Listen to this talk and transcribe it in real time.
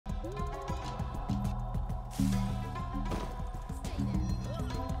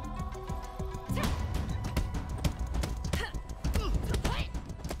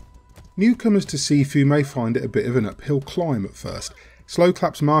Newcomers to Sifu may find it a bit of an uphill climb at first.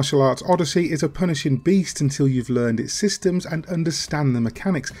 Sloclap's martial arts odyssey is a punishing beast until you've learned its systems and understand the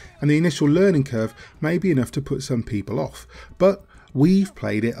mechanics, and the initial learning curve may be enough to put some people off. But we've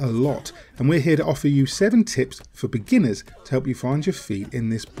played it a lot, and we're here to offer you 7 tips for beginners to help you find your feet in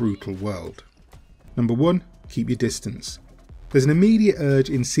this brutal world. Number 1. Keep your distance. There's an immediate urge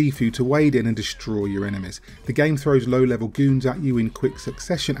in Sifu to wade in and destroy your enemies. The game throws low-level goons at you in quick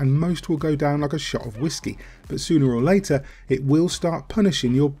succession and most will go down like a shot of whiskey, but sooner or later it will start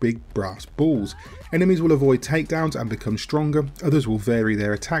punishing your big brass balls. Enemies will avoid takedowns and become stronger, others will vary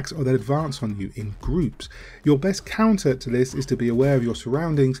their attacks or they'll advance on you in groups. Your best counter to this is to be aware of your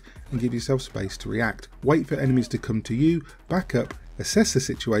surroundings and give yourself space to react. Wait for enemies to come to you, back up, assess the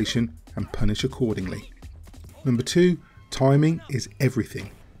situation and punish accordingly. Number 2. Timing is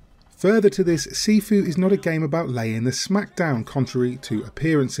everything. Further to this, Sifu is not a game about laying the smack down contrary to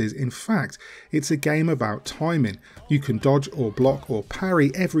appearances. In fact, it's a game about timing. You can dodge or block or parry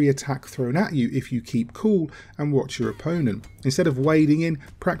every attack thrown at you if you keep cool and watch your opponent. Instead of wading in,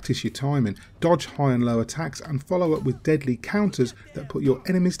 practice your timing. Dodge high and low attacks and follow up with deadly counters that put your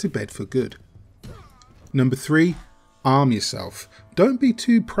enemies to bed for good. Number 3. Arm yourself. Don't be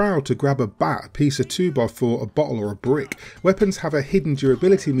too proud to grab a bat, a piece of 2x4, a bottle or a brick. Weapons have a hidden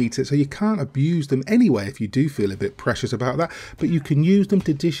durability meter, so you can't abuse them anyway if you do feel a bit precious about that, but you can use them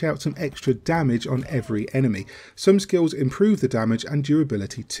to dish out some extra damage on every enemy. Some skills improve the damage and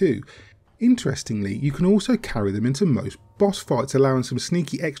durability too. Interestingly, you can also carry them into most boss fights, allowing some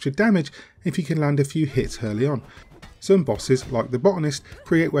sneaky extra damage if you can land a few hits early on. Some bosses, like the botanist,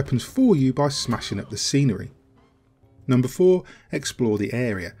 create weapons for you by smashing up the scenery. Number 4. Explore the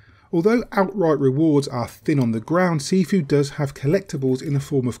area. Although outright rewards are thin on the ground, Sifu does have collectibles in the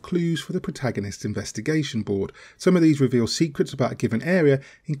form of clues for the protagonist's investigation board. Some of these reveal secrets about a given area,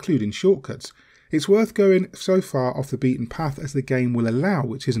 including shortcuts. It's worth going so far off the beaten path as the game will allow,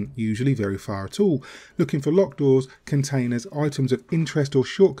 which isn't usually very far at all, looking for locked doors, containers, items of interest or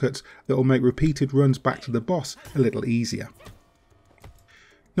shortcuts that will make repeated runs back to the boss a little easier.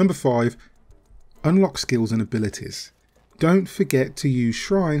 Number 5. Unlock skills and abilities. Don't forget to use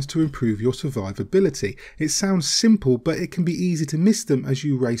shrines to improve your survivability. It sounds simple, but it can be easy to miss them as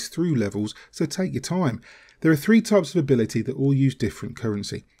you race through levels, so take your time. There are 3 types of ability that all use different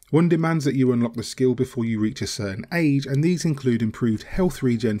currency. One demands that you unlock the skill before you reach a certain age, and these include improved health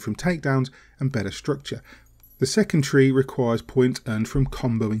regen from takedowns and better structure. The second tree requires points earned from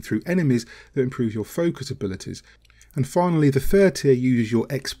comboing through enemies that improve your focus abilities. And finally, the third tier uses your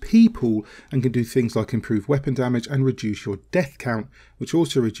XP pool and can do things like improve weapon damage and reduce your death count, which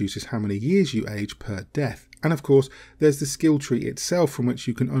also reduces how many years you age per death. And of course, there's the skill tree itself from which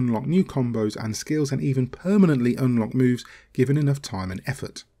you can unlock new combos and skills and even permanently unlock moves given enough time and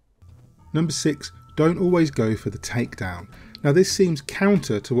effort. Number 6. Don't always go for the takedown. Now this seems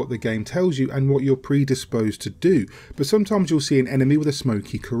counter to what the game tells you and what you're predisposed to do, but sometimes you'll see an enemy with a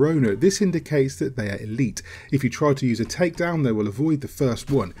smoky corona. This indicates that they are elite. If you try to use a takedown, they will avoid the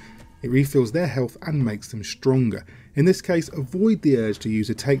first one. It refills their health and makes them stronger. In this case, avoid the urge to use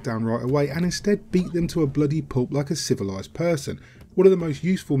a takedown right away and instead beat them to a bloody pulp like a civilized person. One of the most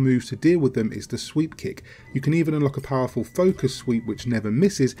useful moves to deal with them is the sweep kick. You can even unlock a powerful focus sweep which never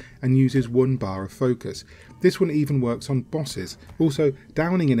misses and uses 1 bar of focus. This one even works on bosses. Also,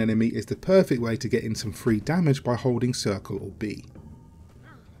 downing an enemy is the perfect way to get in some free damage by holding circle or B.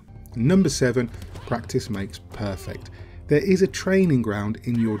 Number 7. Practice makes perfect. There is a training ground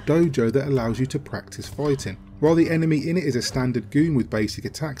in your dojo that allows you to practice fighting. While the enemy in it is a standard goon with basic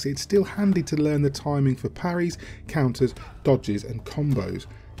attacks, it's still handy to learn the timing for parries, counters, dodges and combos.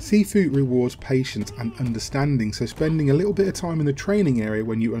 Sifu rewards patience and understanding, so spending a little bit of time in the training area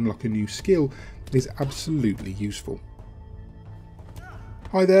when you unlock a new skill is absolutely useful.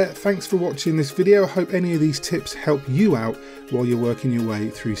 Hi there, thanks for watching this video. I hope any of these tips help you out while you're working your way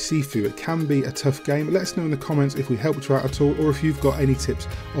through Sifu. It can be a tough game. Let us know in the comments if we helped you out at all, or if you've got any tips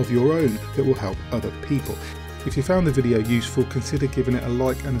of your own that will help other people. If you found the video useful, consider giving it a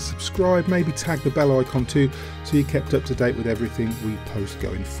like and a subscribe, maybe tag the bell icon too, so you're kept up to date with everything we post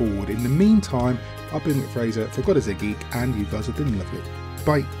going forward. In the meantime, I've been Fraser for God is a Geek, and you guys have been lovely.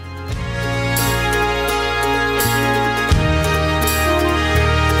 Bye.